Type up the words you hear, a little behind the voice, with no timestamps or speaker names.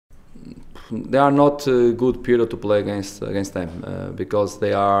They are not a good period to play against them because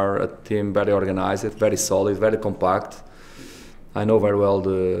they are a team very organized, very solid, very compact. I know very well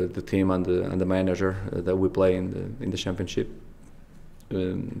the team and the manager that we play in the championship.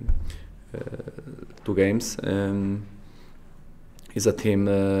 2 games. It's a team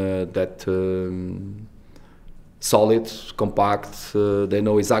that solid, compact. They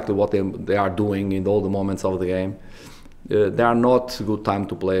know exactly what they are doing in all the moments of the game. They are not a good time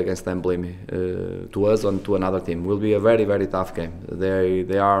to play against them, believe me. To us and to another team, will be a very, very tough game.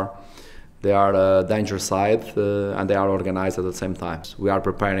 They are a danger side and they are organized at the same time. We are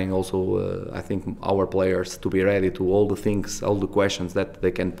preparing also, I think, our players to be ready to all the things, all the questions that they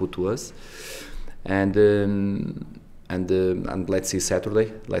can put to us. And let's see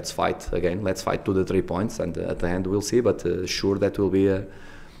Saturday. Let's fight again. Let's fight to the 3 points, and at the end we'll see. But sure, that will be a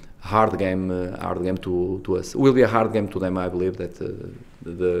hard game to us. It will be a hard game to them. I believe that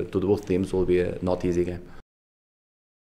to both teams will be a not easy game.